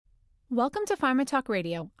Welcome to Pharma Talk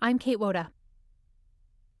Radio. I'm Kate Woda.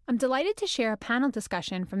 I'm delighted to share a panel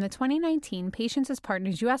discussion from the 2019 Patients as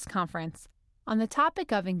Partners U.S. Conference on the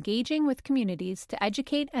topic of engaging with communities to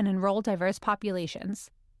educate and enroll diverse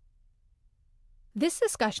populations. This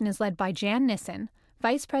discussion is led by Jan Nissen,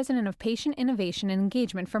 Vice President of Patient Innovation and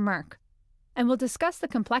Engagement for Merck, and will discuss the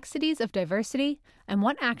complexities of diversity and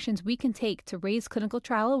what actions we can take to raise clinical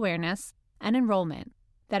trial awareness and enrollment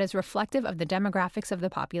that is reflective of the demographics of the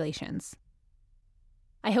populations.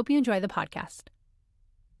 I hope you enjoy the podcast.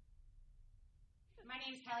 My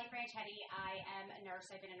name is Franchetti. I am a nurse.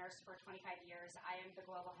 I've been a nurse for 25 years. I am the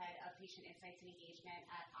global head of patient insights and engagement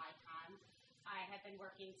at ICON. I have been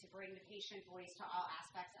working to bring the patient voice to all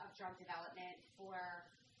aspects of drug development for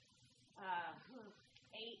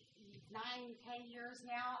 8, 9, 10 years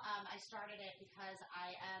now. I started it because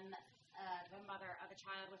I am the mother of a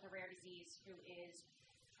child with a rare disease who is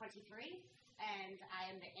 23, and I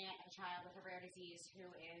am the aunt of a child with a rare disease who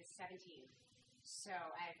is 17. So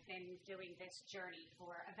I've been doing this journey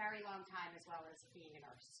for a very long time, as well as being a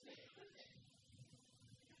nurse.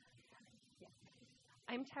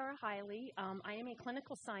 I'm Tara Hiley. I am a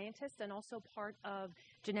clinical scientist and also part of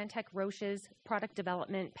Genentech Roche's product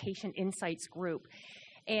development patient insights group.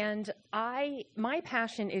 And my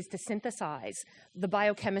passion is to synthesize the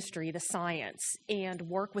biochemistry, the science, and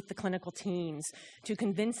work with the clinical teams to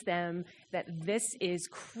convince them that this is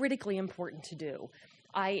critically important to do.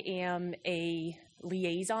 I am a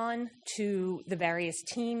liaison to the various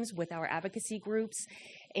teams with our advocacy groups,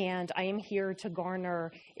 and I am here to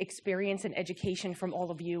garner experience and education from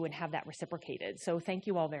all of you and have that reciprocated. So thank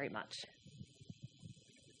you all very much.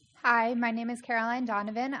 Hi, my name is Caroline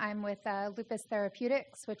Donovan. I'm with Lupus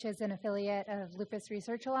Therapeutics, which is an affiliate of Lupus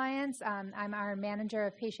Research Alliance. I'm our manager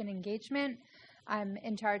of patient engagement. I'm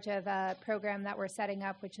in charge of a program that we're setting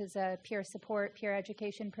up, which is a peer support, peer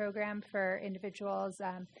education program for individuals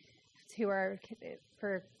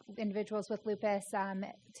with lupus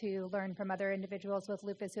to learn from other individuals with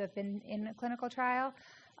lupus who have been in a clinical trial.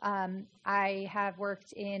 I have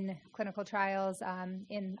worked in clinical trials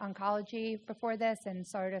in oncology before this and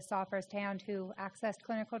sort of saw firsthand who accessed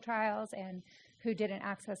clinical trials and who didn't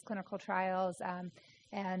access clinical trials.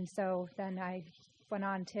 And so then I went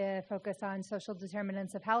on to focus on social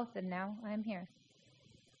determinants of health, and now I'm here.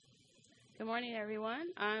 Good morning, everyone.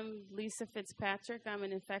 I'm Lisa Fitzpatrick. I'm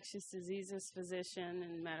an infectious diseases physician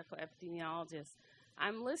and medical epidemiologist.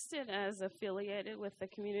 I'm listed as affiliated with the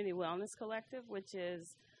Community Wellness Collective, which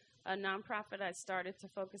is a nonprofit I started to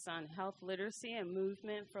focus on health literacy and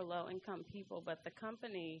movement for low-income people. But the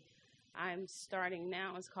company I'm starting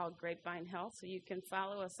now is called Grapevine Health, so you can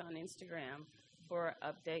follow us on Instagram for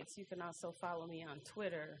updates. You can also follow me on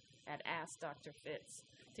Twitter at AskDrFitz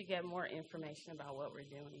to get more information about what we're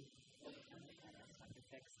doing.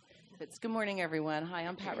 Good morning, everyone. Hi,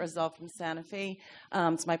 I'm Pat Roselle from Sanofi.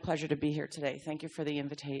 It's my pleasure to be here today. Thank you for the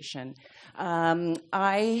invitation.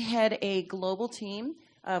 I head a global team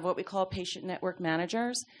of what we call patient network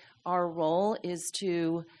managers. Our role is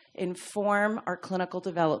to inform our clinical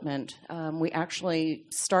development. We actually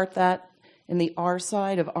start that in the R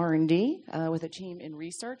side of R&D with a team in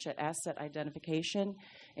research at asset identification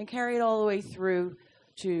and carry it all the way through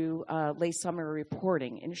to late summary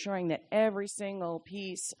reporting, ensuring that every single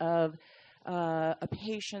piece of a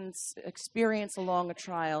patient's experience along a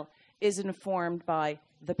trial is informed by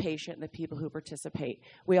the patient and the people who participate.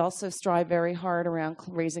 We also strive very hard around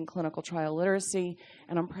raising clinical trial literacy,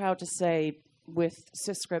 and I'm proud to say with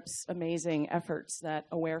SysScript's amazing efforts that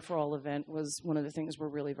Aware for All event was one of the things we're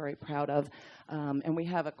really very proud of. And we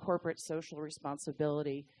have a corporate social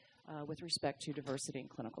responsibility with respect to diversity in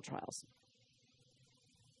clinical trials.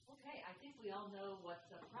 We all know what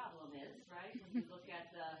the problem is, right? When you look at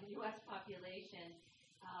the U.S. population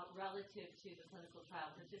relative to the clinical trial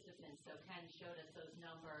participants. So Ken showed us those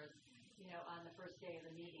numbers, on the first day of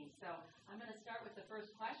the meeting. So I'm going to start with the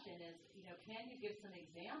first question is, can you give some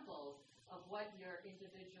examples of what your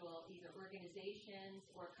individual, either organizations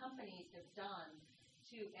or companies have done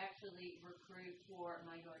to actually recruit for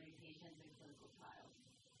minority patients in clinical trials?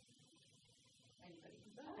 Anybody?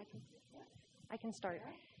 I can start.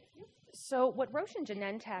 So what Roche and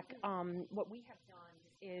Genentech, what we have done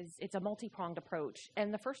is it's a multi-pronged approach.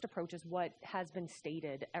 And the first approach is what has been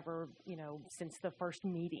stated ever, since the first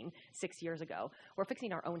meeting 6 years ago. We're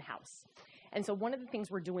fixing our own house. And so one of the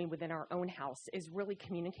things we're doing within our own house is really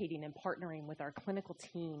communicating and partnering with our clinical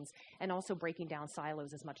teams and also breaking down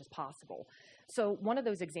silos as much as possible. So one of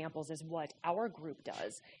those examples is what our group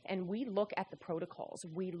does. And we look at the protocols.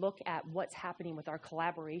 We look at what's happening with our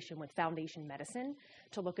collaboration with Foundation Medicine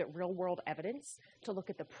to look at real-world evidence, to look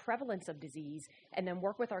at the prevalence of disease, and then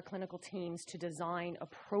work with our clinical teams to design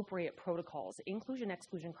appropriate protocols,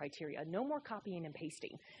 inclusion-exclusion criteria. No more copying and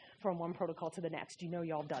pasting from one protocol to the next. You know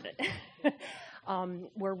y'all have done it.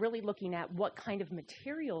 We're really looking at what kind of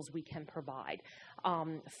materials we can provide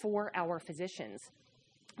for our physicians.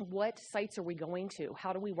 What sites are we going to?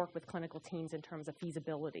 How do we work with clinical teams in terms of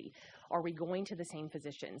feasibility? Are we going to the same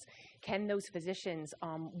physicians? Can those physicians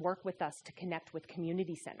work with us to connect with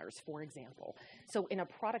community centers, for example? So in a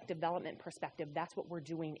product development perspective, that's what we're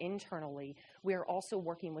doing internally. We're also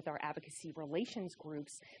working with our advocacy relations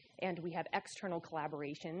groups, and we have external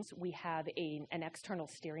collaborations. We have an external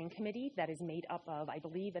steering committee that is made up of, I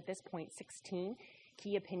believe at this point, 16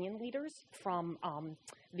 key opinion leaders from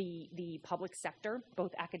the public sector,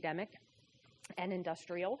 both academic and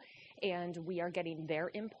industrial, and we are getting their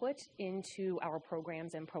input into our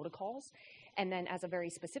programs and protocols. And then as a very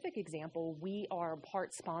specific example, we are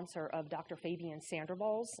part sponsor of Dr. Fabian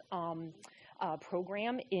Sandoval's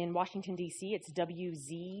program in Washington, D.C. It's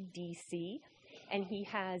WZDC, and he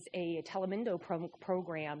has a Telemundo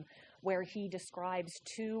program where he describes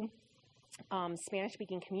to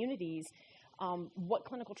Spanish-speaking communities what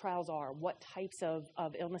clinical trials are, what types of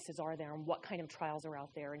illnesses are there, and what kind of trials are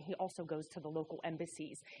out there. And he also goes to the local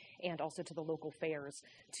embassies and also to the local fairs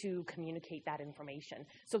to communicate that information.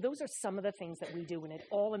 So those are some of the things that we do, and it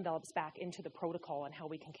all envelops back into the protocol and how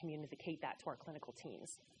we can communicate that to our clinical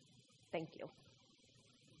teams. Thank you.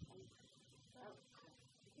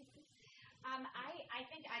 I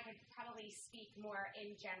think I could probably speak more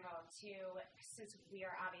in general to, since we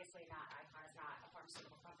are obviously not, ICON is not a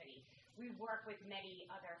pharmaceutical company, we work with many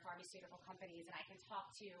other pharmaceutical companies, and I can talk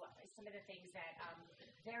to some of the things that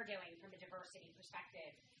they're doing from a diversity perspective.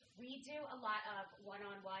 We do a lot of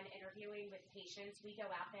one-on-one interviewing with patients. We go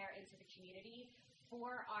out there into the community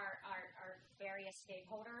for our various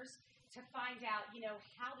stakeholders to find out,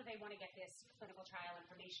 how do they want to get this clinical trial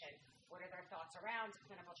information? What are their thoughts around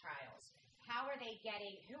clinical trials? How are they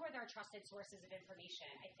getting, who are their trusted sources of information?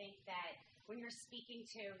 I think that when you're speaking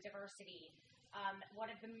to diversity, one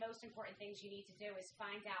of the most important things you need to do is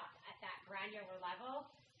find out at that granular level,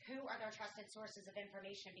 who are their trusted sources of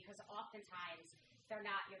information, because oftentimes they're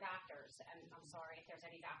not your doctors. And I'm sorry if there's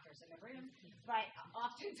any doctors in the room, but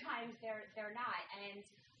oftentimes they're not. And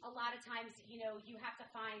a lot of times, you have to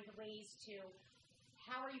find ways to,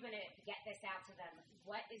 how are you going to get this out to them?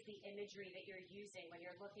 What is the imagery that you're using when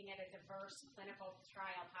you're looking at a diverse clinical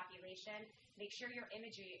trial population? Make sure your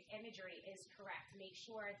imagery is correct. Make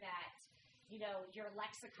sure that, your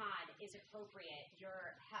lexicon is appropriate,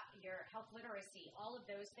 your health literacy, all of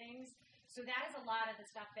those things. So that is a lot of the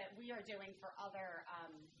stuff that we are doing for other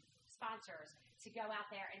sponsors, to go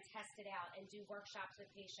out there and test it out and do workshops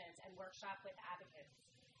with patients and workshop with advocates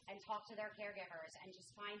and talk to their caregivers and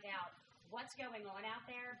just find out what's going on out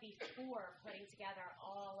there before putting together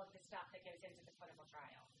all of the stuff that goes into the clinical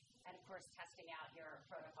trial. And of course, testing out your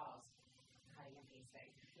protocols, cutting and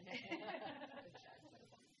pasting.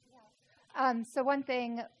 So one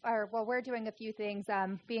thing, we're doing a few things,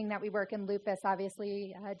 being that we work in lupus,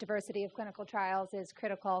 obviously diversity of clinical trials is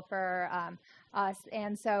critical for us.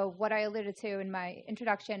 And so what I alluded to in my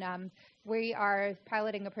introduction, we are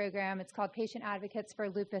piloting a program. It's called Patient Advocates for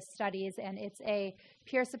Lupus Studies, and it's a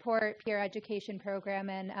peer support, peer education program.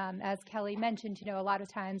 And as Kelly mentioned, a lot of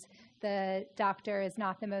times the doctor is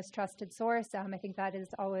not the most trusted source. I think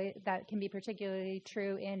that can be particularly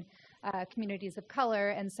true in communities of color.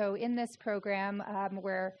 And so in this program,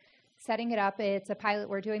 we're setting it up. It's a pilot.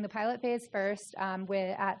 We're doing the pilot phase first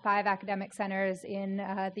at 5 academic centers in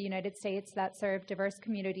the United States that serve diverse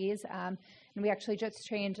communities. And we actually just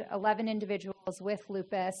trained 11 individuals with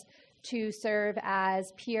lupus to serve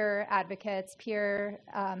as peer advocates, peer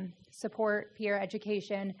support, peer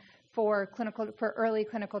education for early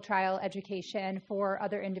clinical trial education for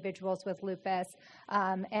other individuals with lupus.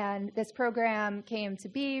 And this program came to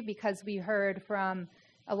be because we heard from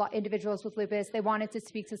a lot of individuals with lupus. They wanted to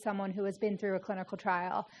speak to someone who has been through a clinical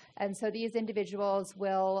trial. And so these individuals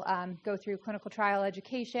will go through clinical trial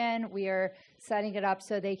education. We are setting it up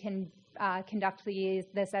so they can conduct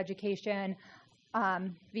this education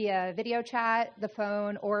via video chat, the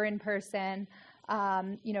phone, or in person.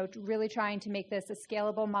 Really trying to make this a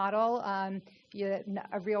scalable model,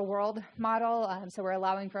 a real world model. So we're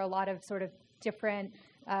allowing for a lot of sort of different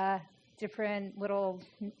little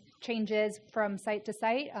changes from site to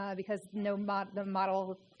site because the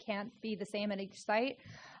model can't be the same at each site.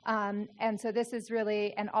 And so this is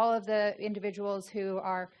really, and all of the individuals who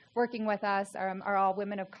are working with us are all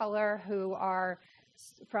women of color who are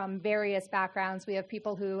from various backgrounds. We have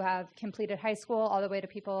people who have completed high school all the way to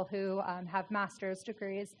people who have master's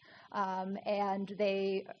degrees. And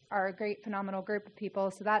they are a great, phenomenal group of people.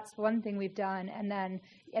 So that's one thing we've done.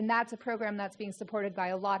 And that's a program that's being supported by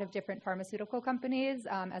a lot of different pharmaceutical companies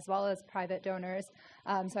as well as private donors.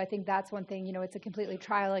 So I think that's one thing, it's a completely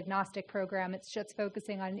trial agnostic program. It's just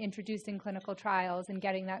focusing on introducing clinical trials and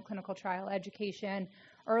getting that clinical trial education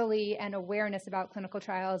early and awareness about clinical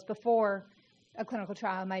trials before a clinical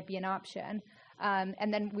trial might be an option.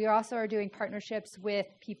 And then we also are doing partnerships with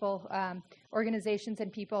people, organizations and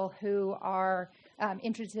people who are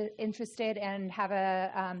interested and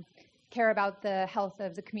have care about the health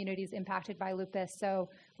of the communities impacted by lupus. So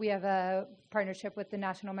we have a partnership with the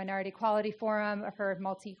National Minority Equality Forum for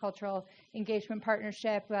Multicultural Engagement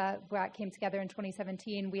Partnership that came together in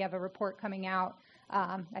 2017. We have a report coming out,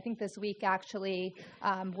 I think this week actually,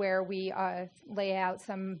 where we lay out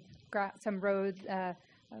some roads,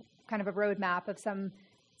 kind of a roadmap of some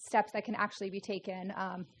steps that can actually be taken,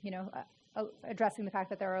 addressing the fact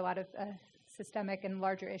that there are a lot of systemic and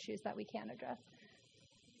larger issues that we can address.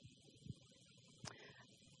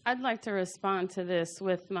 I'd like to respond to this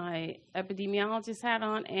with my epidemiologist hat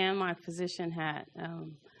on and my physician hat.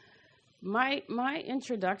 My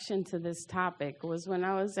introduction to this topic was when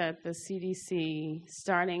I was at the CDC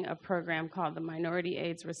starting a program called the Minority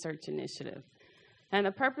AIDS Research Initiative. And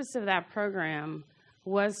the purpose of that program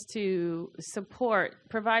was to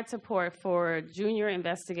provide support for junior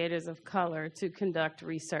investigators of color to conduct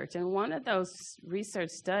research. And one of those research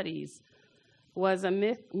studies was a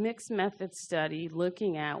mixed method study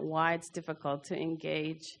looking at why it's difficult to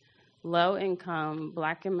engage low-income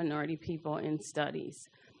Black and minority people in studies.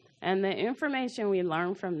 And the information we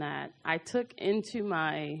learned from that, I took into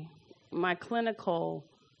my clinical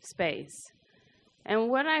space. And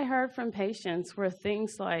what I heard from patients were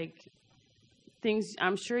things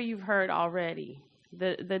I'm sure you've heard already,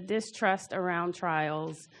 the distrust around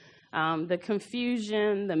trials, the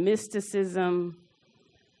confusion, the mysticism.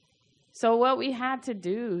 So what we had to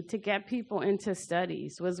do to get people into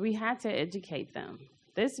studies was we had to educate them.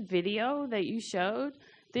 This video that you showed,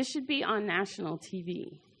 this should be on national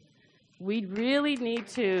TV. We really need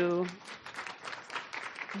to.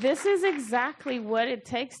 This is exactly what it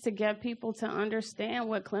takes to get people to understand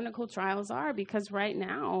what clinical trials are, because right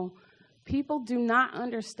now, people do not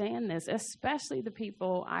understand this, especially the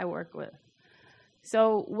people I work with.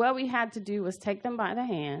 So what we had to do was take them by the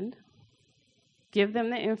hand, give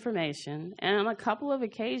them the information, and on a couple of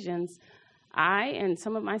occasions, I and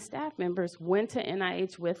some of my staff members went to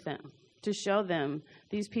NIH with them to show them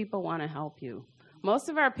these people want to help you. Most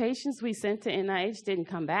of our patients we sent to NIH didn't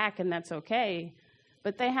come back, and that's okay,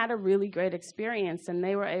 but they had a really great experience, and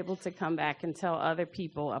they were able to come back and tell other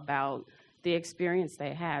people about the experience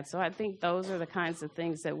they had. So I think those are the kinds of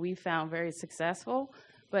things that we found very successful.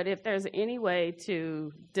 But if there's any way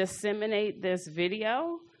to disseminate this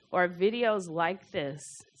video or videos like this,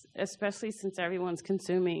 especially since everyone's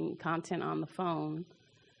consuming content on the phone,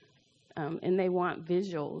 and they want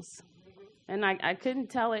visuals. And I couldn't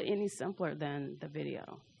tell it any simpler than the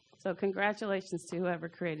video. So congratulations to whoever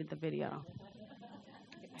created the video.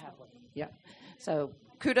 Yeah. So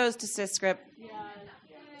kudos to SysScript. Yeah.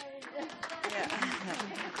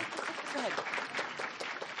 Go ahead.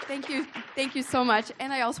 Thank you so much.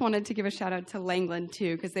 And I also wanted to give a shout out to Langland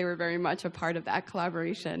too, because they were very much a part of that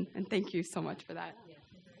collaboration. And thank you so much for that.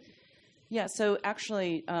 Yeah. So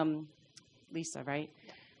actually, Lisa, right?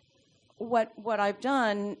 What I've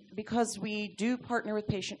done, because we do partner with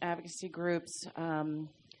patient advocacy groups,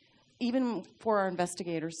 even for our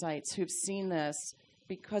investigator sites who've seen this,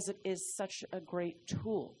 because it is such a great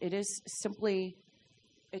tool. It is simply.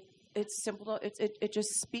 It's simple. It just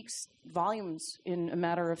speaks volumes in a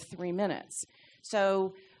matter of 3 minutes.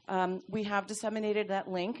 So we have disseminated that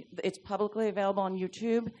link. It's publicly available on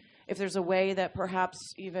YouTube. If there's a way that perhaps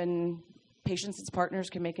even patients and partners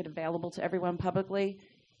can make it available to everyone publicly,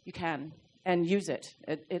 you can, and use it.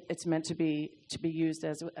 It's meant to be used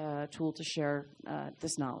as a tool to share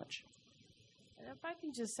this knowledge. And if I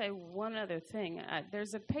can just say one other thing.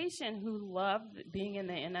 There's a patient who loved being in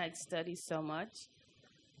the NIH study so much.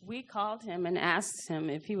 We called him and asked him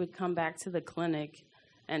if he would come back to the clinic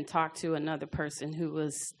and talk to another person who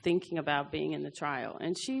was thinking about being in the trial.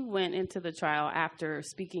 And she went into the trial after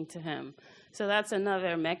speaking to him. So that's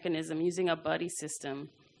another mechanism, using a buddy system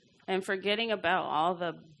and forgetting about all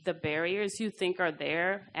the barriers you think are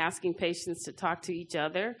there, asking patients to talk to each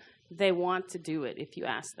other. They want to do it if you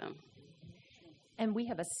ask them. And we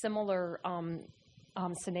have a similar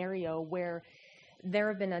scenario where there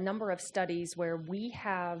have been a number of studies where we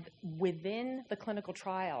have, within the clinical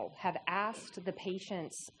trial, have asked the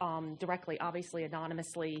patients directly, obviously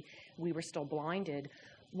anonymously, we were still blinded,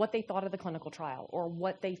 what they thought of the clinical trial or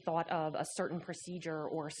what they thought of a certain procedure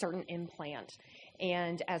or a certain implant.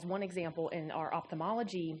 And as one example, in our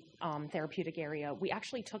ophthalmology therapeutic area, we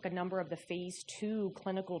actually took a number of the phase 2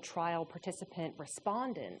 clinical trial participant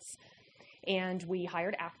respondents, and we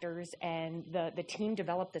hired actors, and the team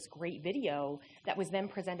developed this great video that was then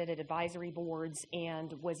presented at advisory boards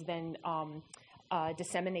and was then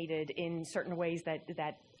disseminated in certain ways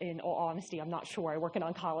that, in all honesty, I'm not sure. I work in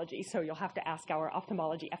oncology, so you'll have to ask our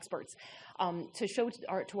ophthalmology experts to show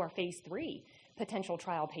to our phase 3 potential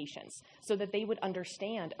trial patients so that they would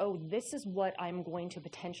understand, oh, this is what I'm going to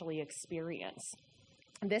potentially experience.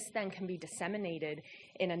 This then can be disseminated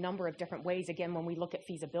in a number of different ways. Again, when we look at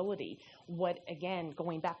feasibility, what, again,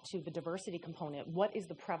 going back to the diversity component, what is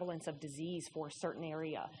the prevalence of disease for a certain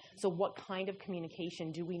area? So what kind of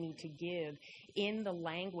communication do we need to give in the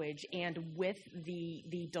language and with the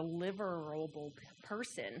deliverable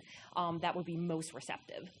person that would be most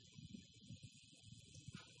receptive?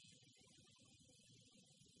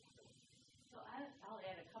 So I'll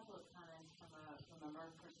add a couple of comments from a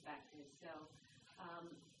Merck perspective. So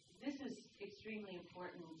this is extremely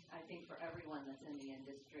important, I think, for everyone that's in the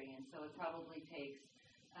industry, and so it probably takes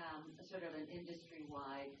a sort of an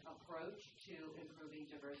industry-wide approach to improving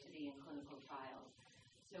diversity in clinical trials.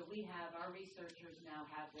 So we have, our researchers now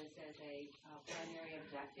have this as a primary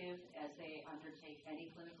objective as they undertake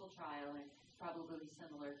any clinical trial, and it's probably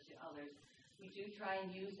similar to others. We do try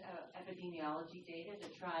and use epidemiology data to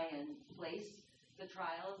try and place the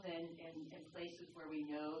trials in places where we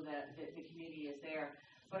know that the community is there.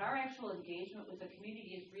 But our actual engagement with the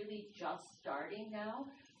community is really just starting now.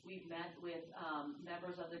 We've met with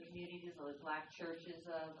members of the communities, like Black churches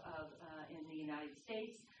in the United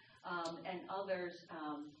States and others.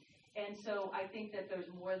 And so I think that there's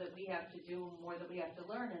more that we have to do, more that we have to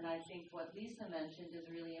learn. And I think what Lisa mentioned is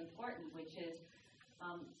really important, which is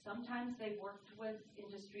sometimes they've worked with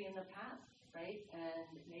industry in the past, right? And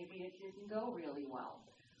maybe it didn't go really well.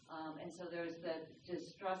 And so there's the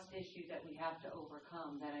distrust issue that we have to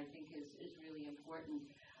overcome that I think is really important.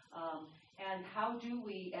 And how do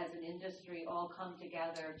we, as an industry, all come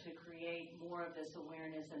together to create more of this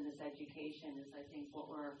awareness and this education is, I think, what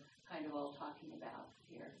we're kind of all talking about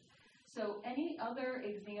here. So any other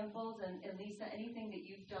examples, and Lisa, anything that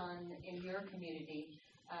you've done in your community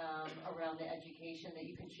around the education that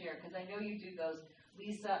you can share? Because I know you do those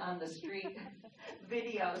Lisa on the street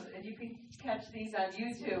videos, and you can catch these on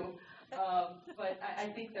YouTube. But I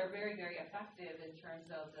think they're very, very effective in terms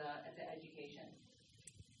of the education.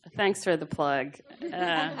 Thanks for the plug.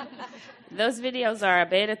 Those videos are a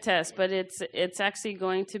beta test, but it's actually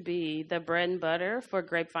going to be the bread and butter for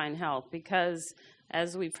Grapevine Health because,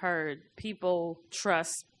 as we've heard, people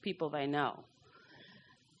trust people they know.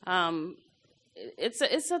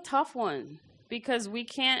 It's a tough one because we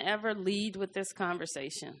can't ever lead with this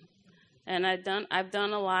conversation. And I've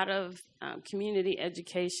done a lot of community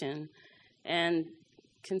education, and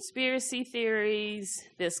conspiracy theories,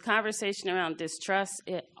 this conversation around distrust,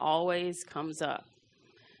 it always comes up.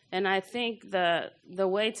 And I think the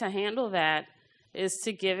way to handle that is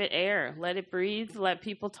to give it air, let it breathe, let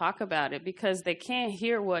people talk about it, because they can't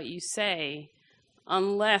hear what you say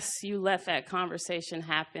unless you let that conversation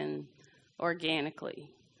happen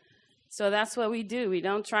organically. So that's what we do. We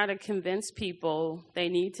don't try to convince people they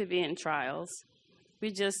need to be in trials.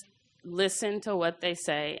 We just listen to what they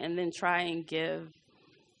say and then try and give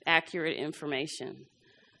accurate information.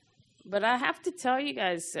 But I have to tell you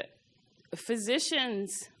guys,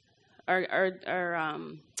 physicians are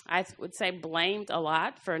I would say, blamed a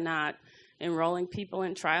lot for not enrolling people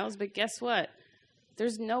in trials. But guess what?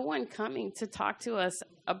 There's no one coming to talk to us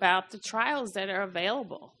about the trials that are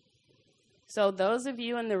available. So those of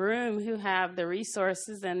you in the room who have the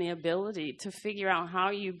resources and the ability to figure out how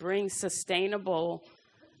you bring sustainable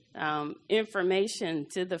information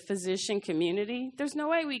to the physician community, there's no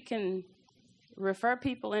way we can refer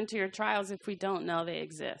people into your trials if we don't know they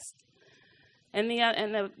exist. And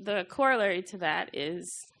the corollary to that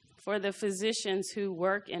is for the physicians who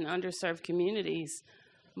work in underserved communities,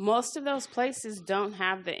 most of those places don't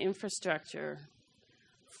have the infrastructure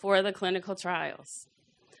for the clinical trials.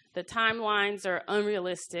 The timelines are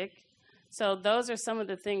unrealistic. So those are some of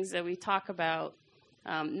the things that we talk about,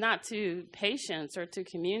 not to patients or to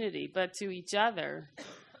community, but to each other.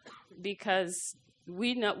 because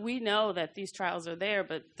we know that these trials are there,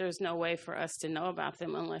 but there's no way for us to know about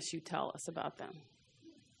them unless you tell us about them.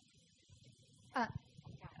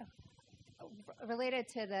 Related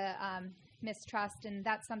to the mistrust, and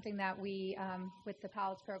that's something that we, with the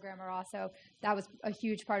PALS program, that was a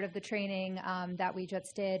huge part of the training that we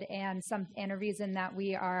just did, and a reason that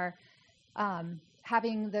we are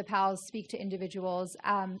having the PALS speak to individuals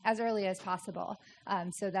as early as possible,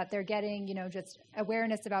 so that they're getting, just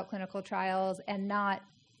awareness about clinical trials and not,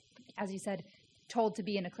 as you said, told to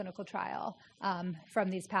be in a clinical trial from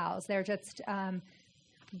these PALS. They're just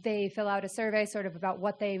they fill out a survey sort of about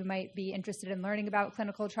what they might be interested in learning about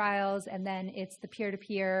clinical trials, and then it's the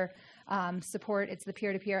peer-to-peer support, it's the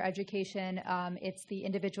peer-to-peer education, it's the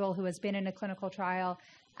individual who has been in a clinical trial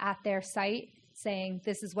at their site saying,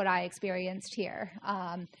 this is what I experienced here.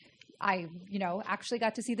 I, actually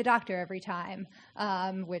got to see the doctor every time,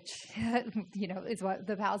 which, is what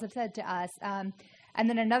the PALS have said to us. And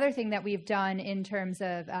then another thing that we've done in terms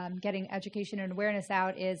of getting education and awareness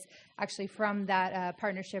out is actually from that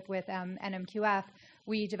partnership with NMQF,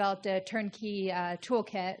 we developed a turnkey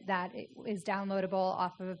toolkit that is downloadable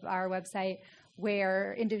off of our website,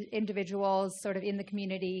 where individuals sort of in the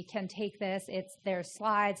community can take this. There's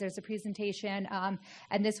slides, there's a presentation,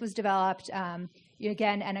 and this was developed.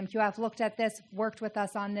 Again, NMQF looked at this, worked with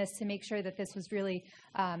us on this to make sure that this was really,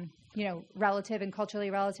 relative and culturally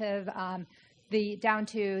relative. Down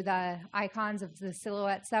to the icons of the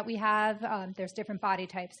silhouettes that we have. There's different body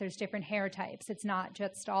types, there's different hair types. It's not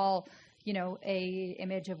just all, a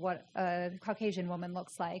image of what a Caucasian woman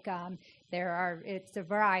looks like. It's a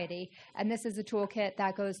variety. And this is a toolkit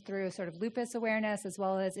that goes through sort of lupus awareness as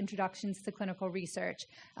well as introductions to clinical research.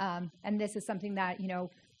 And this is something that,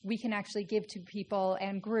 we can actually give to people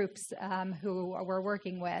and groups who we're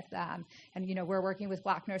working with. And, we're working with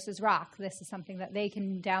Black Nurses Rock. This is something that they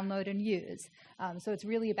can download and use. So it's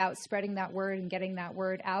really about spreading that word and getting that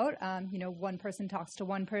word out. One person talks to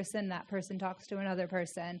one person, that person talks to another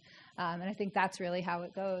person. And I think that's really how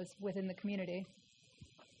it goes within the community.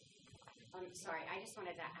 Sorry, I just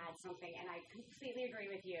wanted to add something, and I completely agree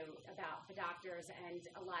with you about the doctors, and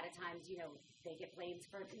a lot of times, they get blamed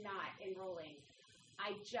for not enrolling.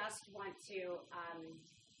 I just want to,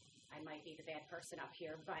 I might be the bad person up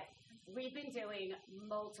here, but we've been doing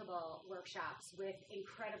multiple workshops with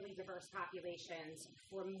incredibly diverse populations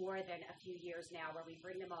for more than a few years now, where we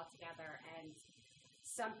bring them all together. And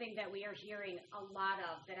something that we are hearing a lot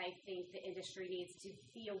of that I think the industry needs to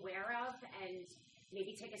be aware of and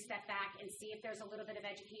maybe take a step back and see if there's a little bit of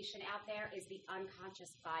education out there is the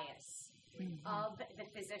unconscious bias of the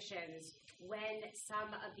physicians when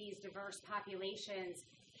some of these diverse populations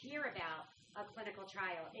hear about a clinical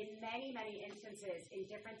trial. In many, many instances in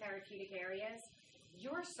different therapeutic areas,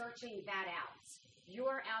 you're searching that out.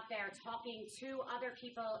 You're out there talking to other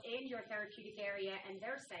people in your therapeutic area, and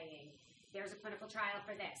they're saying, there's a clinical trial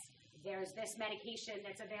for this. There's this medication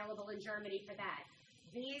that's available in Germany for that.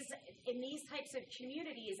 In these types of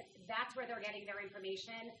communities, that's where they're getting their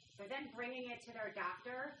information. They're then bringing it to their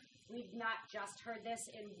doctor. We've not just heard this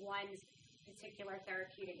in one particular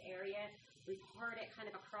therapeutic area. We've heard it kind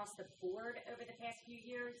of across the board over the past few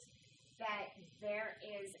years, that there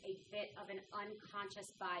is a bit of an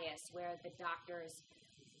unconscious bias where the doctors,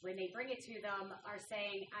 when they bring it to them, are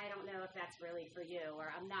saying, I don't know if that's really for you,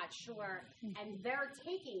 or I'm not sure. And they're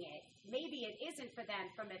taking it. Maybe it isn't for them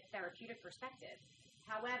from a therapeutic perspective.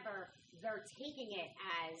 However, they're taking it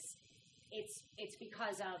as it's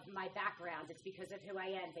because of my background, it's because of who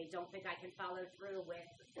I am. They don't think I can follow through with,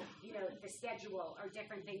 the schedule or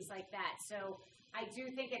different things like that. So I do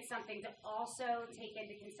think it's something to also take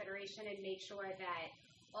into consideration and make sure that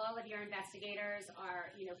all of your investigators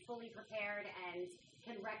are, fully prepared and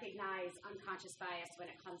can recognize unconscious bias when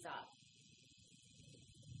it comes up.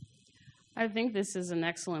 I think this is an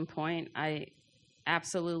excellent point. I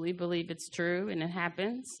absolutely believe it's true, and it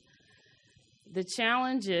happens. The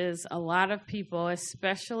challenge is a lot of people,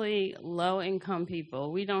 especially low-income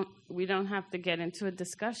people, we don't have to get into a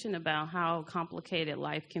discussion about how complicated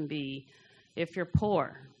life can be if you're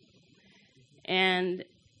poor. And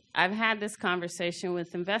I've had this conversation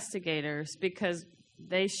with investigators because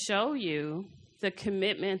they show you the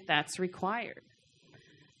commitment that's required.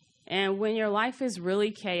 And when your life is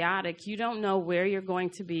really chaotic, you don't know where you're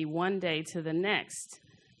going to be one day to the next.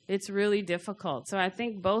 It's really difficult. So I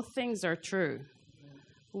think both things are true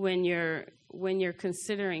when you're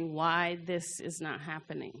considering why this is not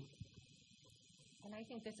happening. And I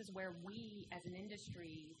think this is where we as an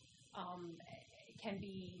industry can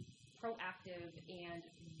be proactive and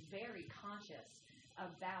very conscious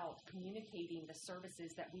about communicating the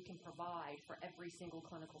services that we can provide for every single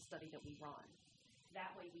clinical study that we run.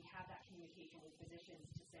 That way we have that communication with physicians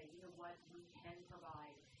to say, you know what, we can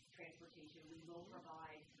provide transportation, we will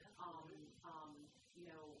provide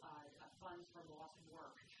funds for lost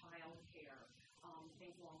work, child care,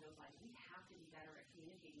 things along those lines. We have to be better at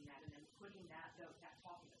communicating that and then putting that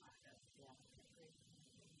talk into practice. Yeah.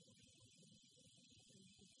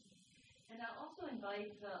 And I'll also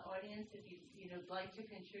invite the audience, if you'd like to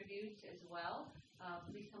contribute as well,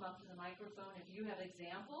 please come up to the microphone if you have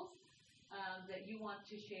examples that you want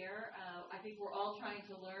to share. I think we're all trying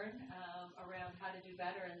to learn around how to do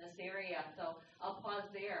better in this area, so I'll pause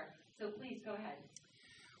there. So please go ahead.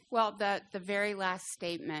 Well, the very last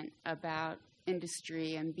statement about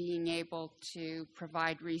industry and being able to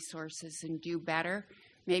provide resources and do better,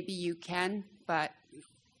 maybe you can, but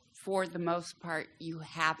for the most part, you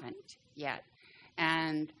haven't yet.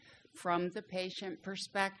 And from the patient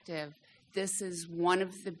perspective, this is one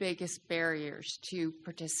of the biggest barriers to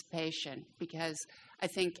participation, because I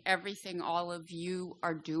think everything all of you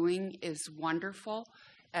are doing is wonderful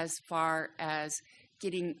as far as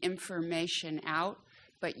getting information out,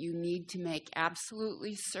 but you need to make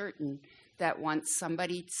absolutely certain that once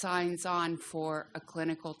somebody signs on for a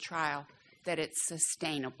clinical trial, that it's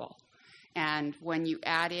sustainable. And when you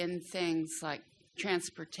add in things like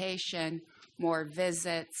transportation, more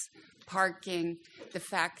visits, parking, the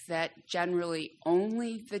fact that generally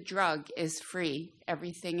only the drug is free,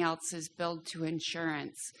 everything else is billed to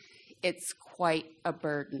insurance, it's quite a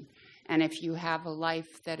burden. And if you have a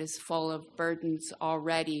life that is full of burdens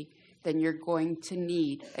already, then you're going to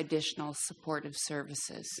need additional supportive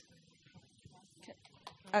services.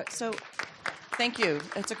 So thank you.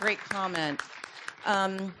 That's a great comment. We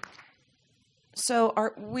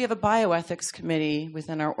have a bioethics committee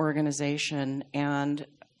within our organization, and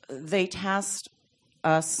they tasked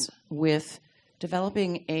us with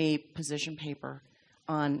developing a position paper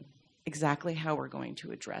on exactly how we're going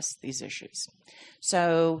to address these issues.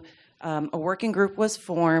 So a working group was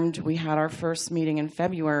formed. We had our first meeting in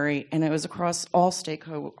February, and it was across all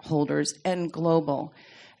stakeholders and global.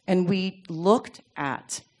 And we looked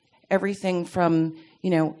at everything from,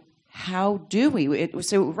 how do we?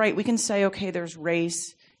 We can say, okay, there's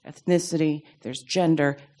race, ethnicity, there's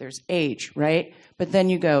gender, there's age, right? But then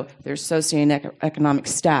you go, there's socioeconomic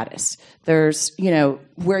status, there's,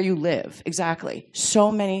 where you live, exactly.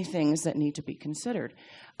 So many things that need to be considered.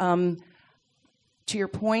 To your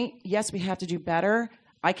point, yes, we have to do better.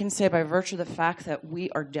 I can say by virtue of the fact that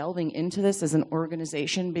we are delving into this as an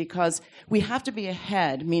organization, because we have to be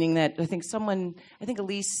ahead, meaning that I think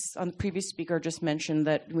Elise, on the previous speaker, just mentioned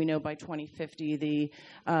that we know by 2050 the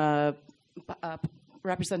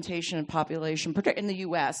representation and population, particularly in the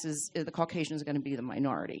U.S., is the Caucasian is going to be the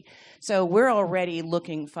minority. So we're already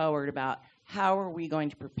looking forward about how are we going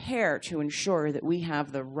to prepare to ensure that we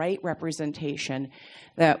have the right representation,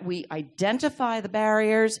 that we identify the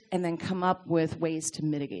barriers, and then come up with ways to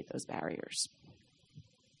mitigate those barriers.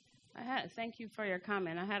 Thank you for your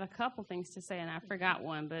comment. I had a couple things to say, and I forgot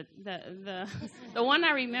one, but the one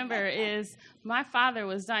I remember is my father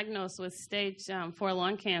was diagnosed with stage 4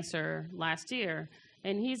 lung cancer last year,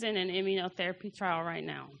 and he's in an immunotherapy trial right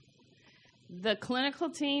now. The clinical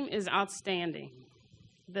team is outstanding.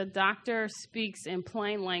 The doctor speaks in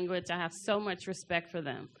plain language. I have so much respect for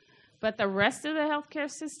them. But the rest of the healthcare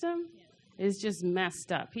system is just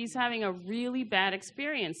messed up. He's having a really bad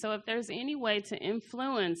experience. So if there's any way to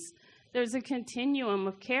influence, there's a continuum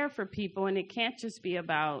of care for people, and it can't just be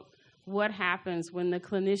about what happens when the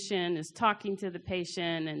clinician is talking to the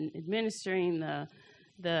patient and administering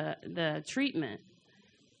the treatment.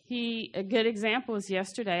 A good example was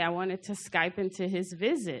yesterday. I wanted to Skype into his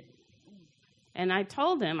visit. And I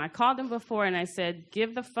told him, I called him before, and I said,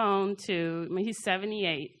 give the phone to, he's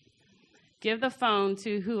 78, give the phone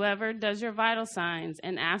to whoever does your vital signs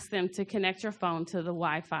and ask them to connect your phone to the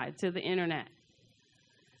Wi-Fi, to the internet.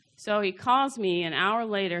 So he calls me an hour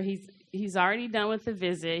later. He's already done with the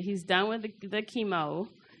visit. He's done with the chemo.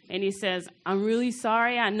 And he says, I'm really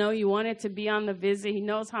sorry. I know you wanted to be on the visit. He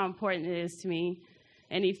knows how important it is to me.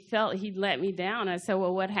 And he felt he'd let me down. I said,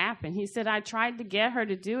 well, what happened? He said, I tried to get her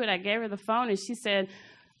to do it. I gave her the phone, and she said,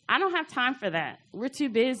 I don't have time for that. We're too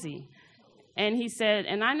busy. And he said,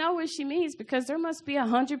 and I know what she means, because there must be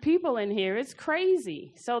 100 people in here. It's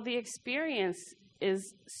crazy. So the experience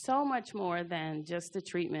is so much more than just the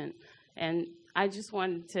treatment. And I just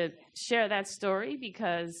wanted to share that story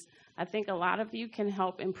because I think a lot of you can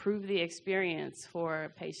help improve the experience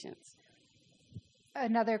for patients.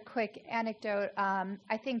 Another quick anecdote.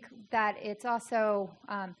 I think that it's also,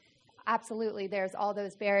 absolutely, there's all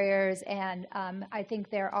those barriers, and I think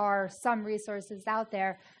there are some resources out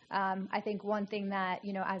there. I think one thing that,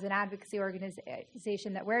 as an advocacy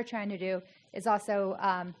organization that we're trying to do is also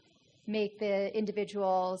make the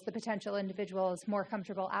potential individuals more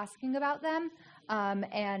comfortable asking about them.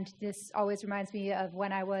 And this always reminds me of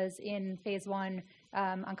when I was in phase 1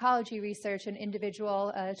 oncology research, an individual,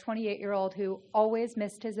 a 28-year-old who always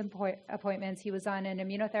missed his appointments. He was on an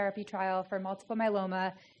immunotherapy trial for multiple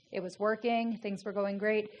myeloma. It was working, things were going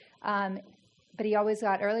great, but he always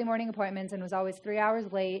got early morning appointments and was always 3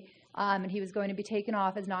 hours late, and he was going to be taken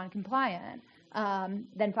off as non-compliant.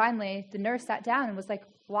 Then finally, the nurse sat down and was like,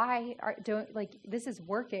 this is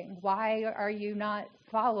working. Why are you not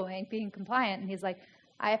being compliant? And he's like,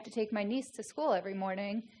 I have to take my niece to school every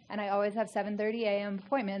morning, and I always have 7:30 a.m.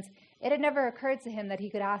 appointments. It had never occurred to him that he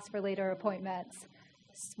could ask for later appointments.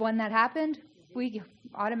 When that happened, we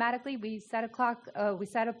set a clock. We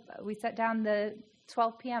set down the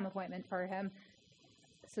 12 p.m. appointment for him.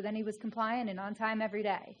 So then he was compliant and on time every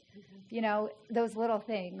day. Those little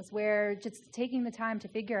things where just taking the time to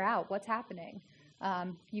figure out what's happening.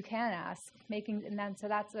 You can ask, so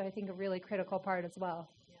that's, I think, a really critical part as well.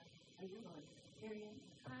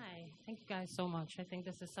 Hi, thank you guys so much. I think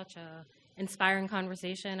this is such a inspiring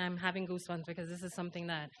conversation. I'm having goosebumps because this is something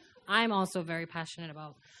that I'm also very passionate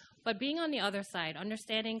about. But being on the other side,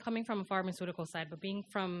 understanding, coming from a pharmaceutical side, but being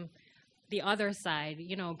from the other side,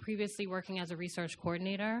 previously working as a research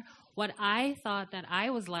coordinator, what I thought that I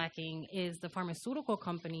was lacking is the pharmaceutical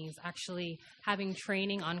companies actually having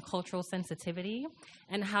training on cultural sensitivity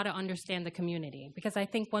and how to understand the community. Because I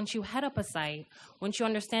think once you head up a site, once you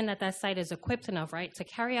understand that that site is equipped enough, right, to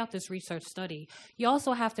carry out this research study, you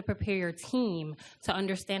also have to prepare your team to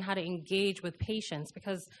understand how to engage with patients.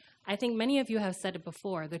 Because I think many of you have said it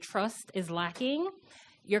before, the trust is lacking.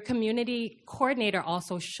 Your community coordinator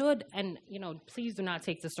also should, and please do not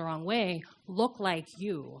take this the wrong way, look like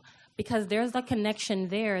you. Because there's a connection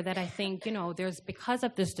there that I think, there's because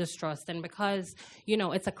of this distrust and because,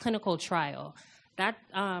 it's a clinical trial. That,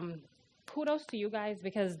 kudos to you guys,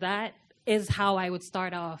 because that is how I would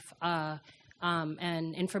start off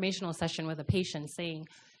an informational session with a patient saying,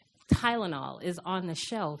 Tylenol is on the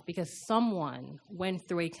shelf because someone went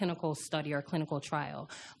through a clinical study or clinical trial.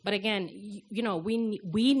 But again,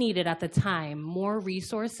 we needed at the time more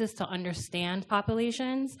resources to understand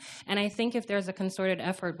populations. And I think if there's a concerted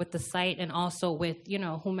effort with the site and also with,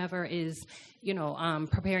 whomever is,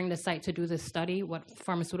 preparing the site to do this study, what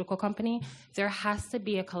pharmaceutical company, there has to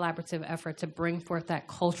be a collaborative effort to bring forth that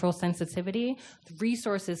cultural sensitivity,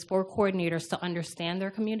 resources for coordinators to understand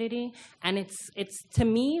their community. And it's to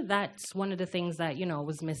me, that's one of the things that,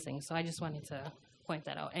 was missing. So I just wanted to point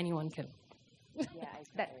that out. Anyone can. Yeah,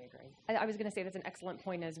 I totally agree. I was going to say that's an excellent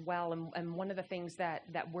point as well. And one of the things that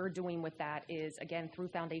we're doing with that is, again, through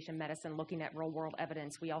Foundation Medicine, looking at real-world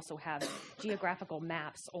evidence, we also have geographical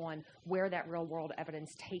maps on where that real-world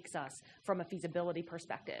evidence takes us from a feasibility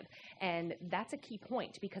perspective. And that's a key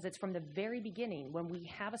point because it's from the very beginning, when we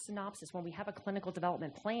have a synopsis, when we have a clinical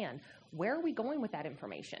development plan, where are we going with that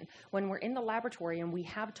information? When we're in the laboratory and we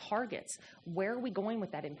have targets, where are we going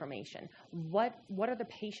with that information? What are the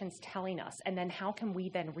patients telling us? And then how can we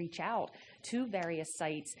then reach out to various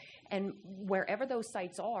sites, and wherever those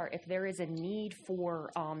sites are, if there is a need for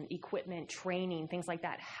equipment, training, things like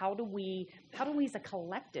that, how do we as a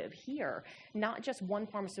collective here, not just one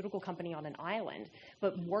pharmaceutical company on an island,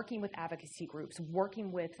 but working with advocacy groups,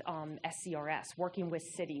 working with SCRS, working with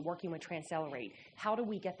Citi, working with Transcelerate, how do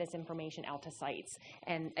we get this information out to sites?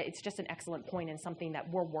 And it's just an excellent point and something that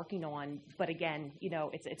we're working on, but again,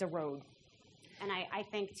 it's a road. And I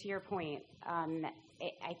think, to your point,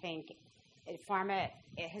 I think pharma,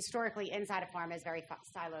 historically inside of pharma, is very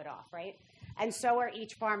siloed off, right? And so are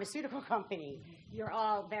each pharmaceutical company. You're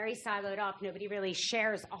all very siloed off. Nobody really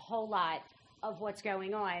shares a whole lot of what's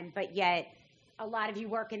going on, but yet a lot of you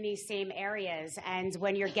work in these same areas. And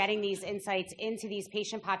when you're getting these insights into these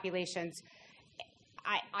patient populations,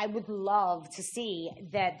 I would love to see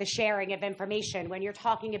the sharing of information when you're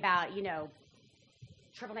talking about,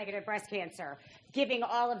 triple-negative breast cancer, giving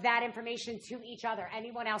all of that information to each other,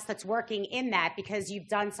 anyone else that's working in that, because you've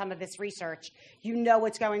done some of this research, you know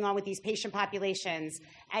what's going on with these patient populations,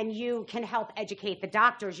 and you can help educate the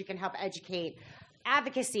doctors, you can help educate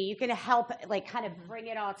advocacy, you can help kind of bring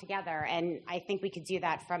it all together. And I think we could do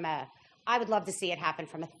that I would love to see it happen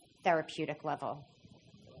from a therapeutic level.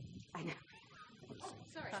 I know.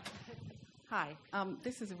 Sorry. Hi,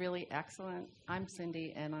 this is really excellent. I'm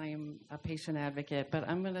Cindy, and I'm a patient advocate, but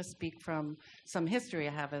I'm going to speak from some history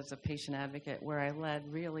I have as a patient advocate where I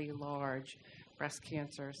led really large breast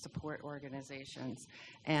cancer support organizations.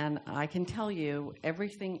 And I can tell you,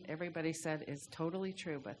 everything everybody said is totally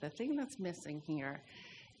true, but the thing that's missing here,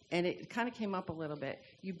 and it kind of came up a little bit,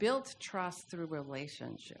 you build trust through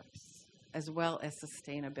relationships as well as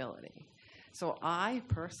sustainability. So I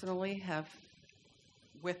personally have,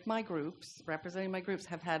 with my groups, representing my groups,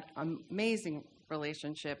 have had amazing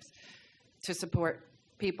relationships to support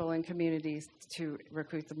people in communities to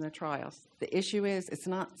recruit them to trials. The issue is it's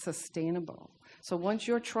not sustainable. So once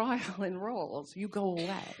your trial enrolls, you go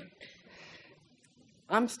away.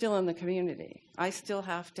 I'm still in the community. I still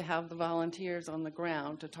have to have the volunteers on the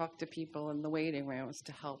ground to talk to people in the waiting rooms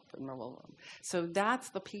to help enroll them. So that's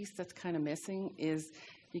the piece that's kind of missing, is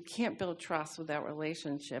you can't build trust without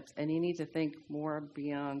relationships, and you need to think more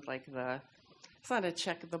beyond like it's not a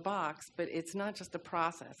check the box, but it's not just a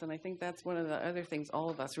process. And I think that's one of the other things all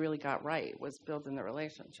of us really got right, was building the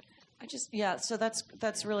relationship. So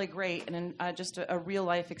that's really great. And just a real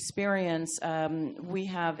life experience, we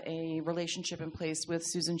have a relationship in place with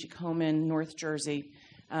Susan G. Komen, North Jersey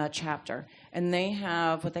chapter. And they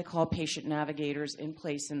have what they call patient navigators in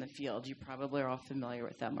place in the field. You probably are all familiar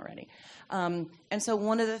with them already. And so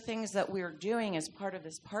one of the things that we're doing as part of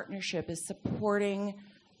this partnership is supporting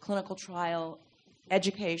clinical trial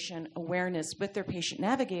education, awareness with their patient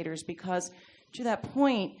navigators, because to that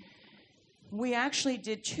point, we actually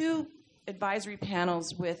did 2 advisory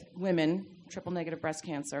panels with women, triple-negative breast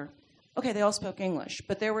cancer. Okay, they all spoke English,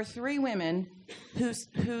 but there were 3 women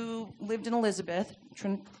who lived in Elizabeth,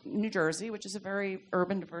 New Jersey, which is a very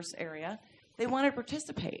urban, diverse area. They wanted to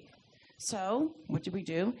participate. So what did we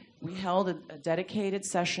do? We held a dedicated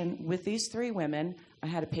session with these 3 women. I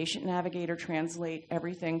had a patient navigator translate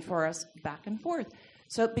everything for us back and forth.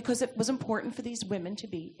 So because it was important for these women to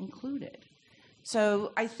be included.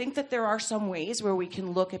 So I think that there are some ways where we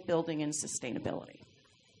can look at building in sustainability.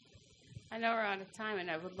 I know we're out of time, and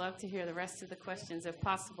I would love to hear the rest of the questions if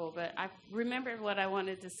possible, but I remembered what I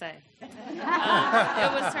wanted to say. It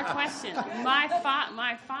was her question.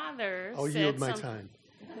 My father I'll said yield my time.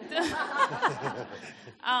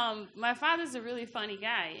 My father's a really funny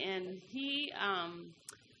guy, and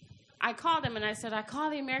I called him and I said, I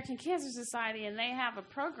called the American Cancer Society and they have a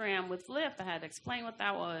program with Lyft. I had to explain what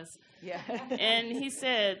that was. Yeah. And he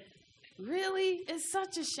said, really? It's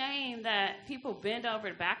such a shame that people bend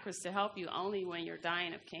over backwards to help you only when you're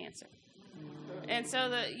dying of cancer. And so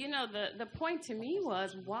the point to me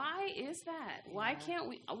was, why is that? Why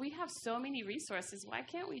can't we have so many resources, why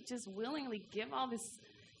can't we just willingly give all this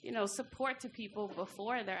support to people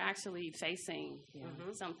before they're actually facing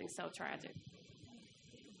something so tragic?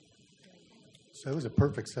 So it was a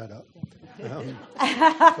perfect setup.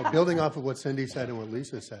 So building off of what Cindy said and what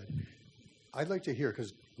Lisa said, I'd like to hear,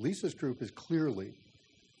 because Lisa's group is clearly,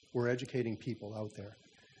 we're educating people out there.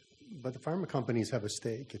 But the pharma companies have a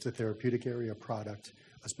stake. It's a therapeutic area product,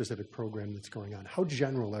 a specific program that's going on. How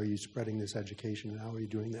general are you spreading this education, and how are you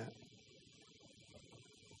doing that?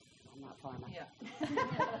 I'm not pharma. Yeah.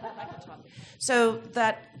 So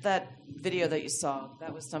that video that you saw,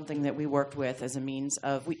 that was something that we worked with as a means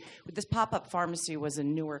of, this pop-up pharmacy was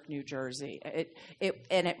in Newark, New Jersey.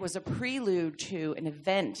 It was a prelude to an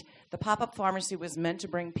event. The pop-up pharmacy was meant to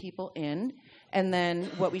bring people in, and then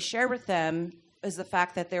what we shared with them is the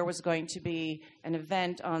fact that there was going to be an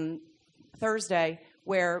event on Thursday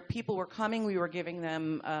where people were coming. We were giving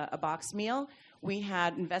them a box meal. We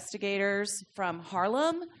had investigators from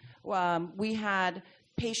Harlem. We had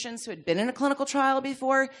patients who had been in a clinical trial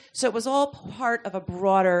before. So it was all part of a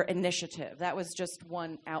broader initiative. That was just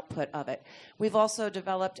one output of it. We've also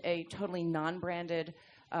developed a totally non-branded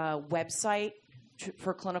website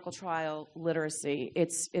for clinical trial literacy.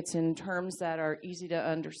 It's in terms that are easy to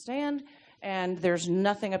understand, and there's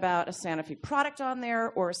nothing about a Sanofi product on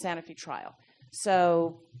there or a Sanofi trial.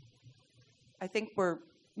 So I think we're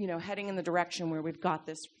heading in the direction where we've got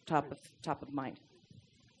this top of mind.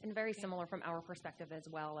 And very similar from our perspective as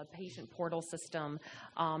well, a patient portal system.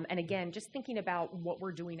 And again, just thinking about what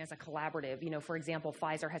we're doing as a collaborative. For example,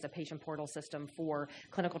 Pfizer has a patient portal system for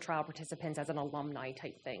clinical trial participants as an alumni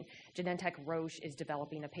type thing. Genentech Roche is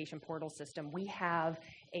developing a patient portal system. We have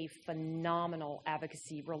a phenomenal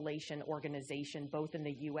advocacy relation organization, both in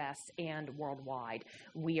the U.S. and worldwide.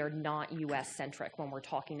 We are not U.S.-centric when we're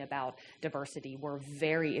talking about diversity. We're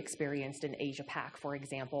very experienced in Asia-Pac, for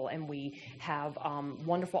example, and we have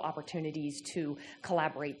wonderful opportunities to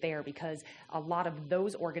collaborate there, because a lot of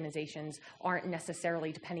those organizations aren't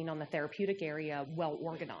necessarily, depending on the therapeutic area, well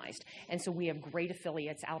organized. And so we have great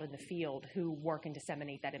affiliates out in the field who work and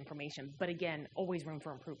disseminate that information. But again, always room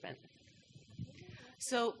for improvement.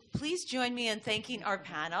 So please join me in thanking our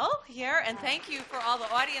panel here, and thank you for all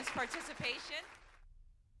the audience participation.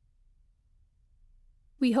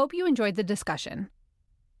 We hope you enjoyed the discussion.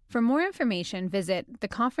 For more information, visit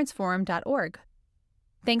theconferenceforum.org.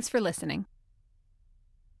 Thanks for listening.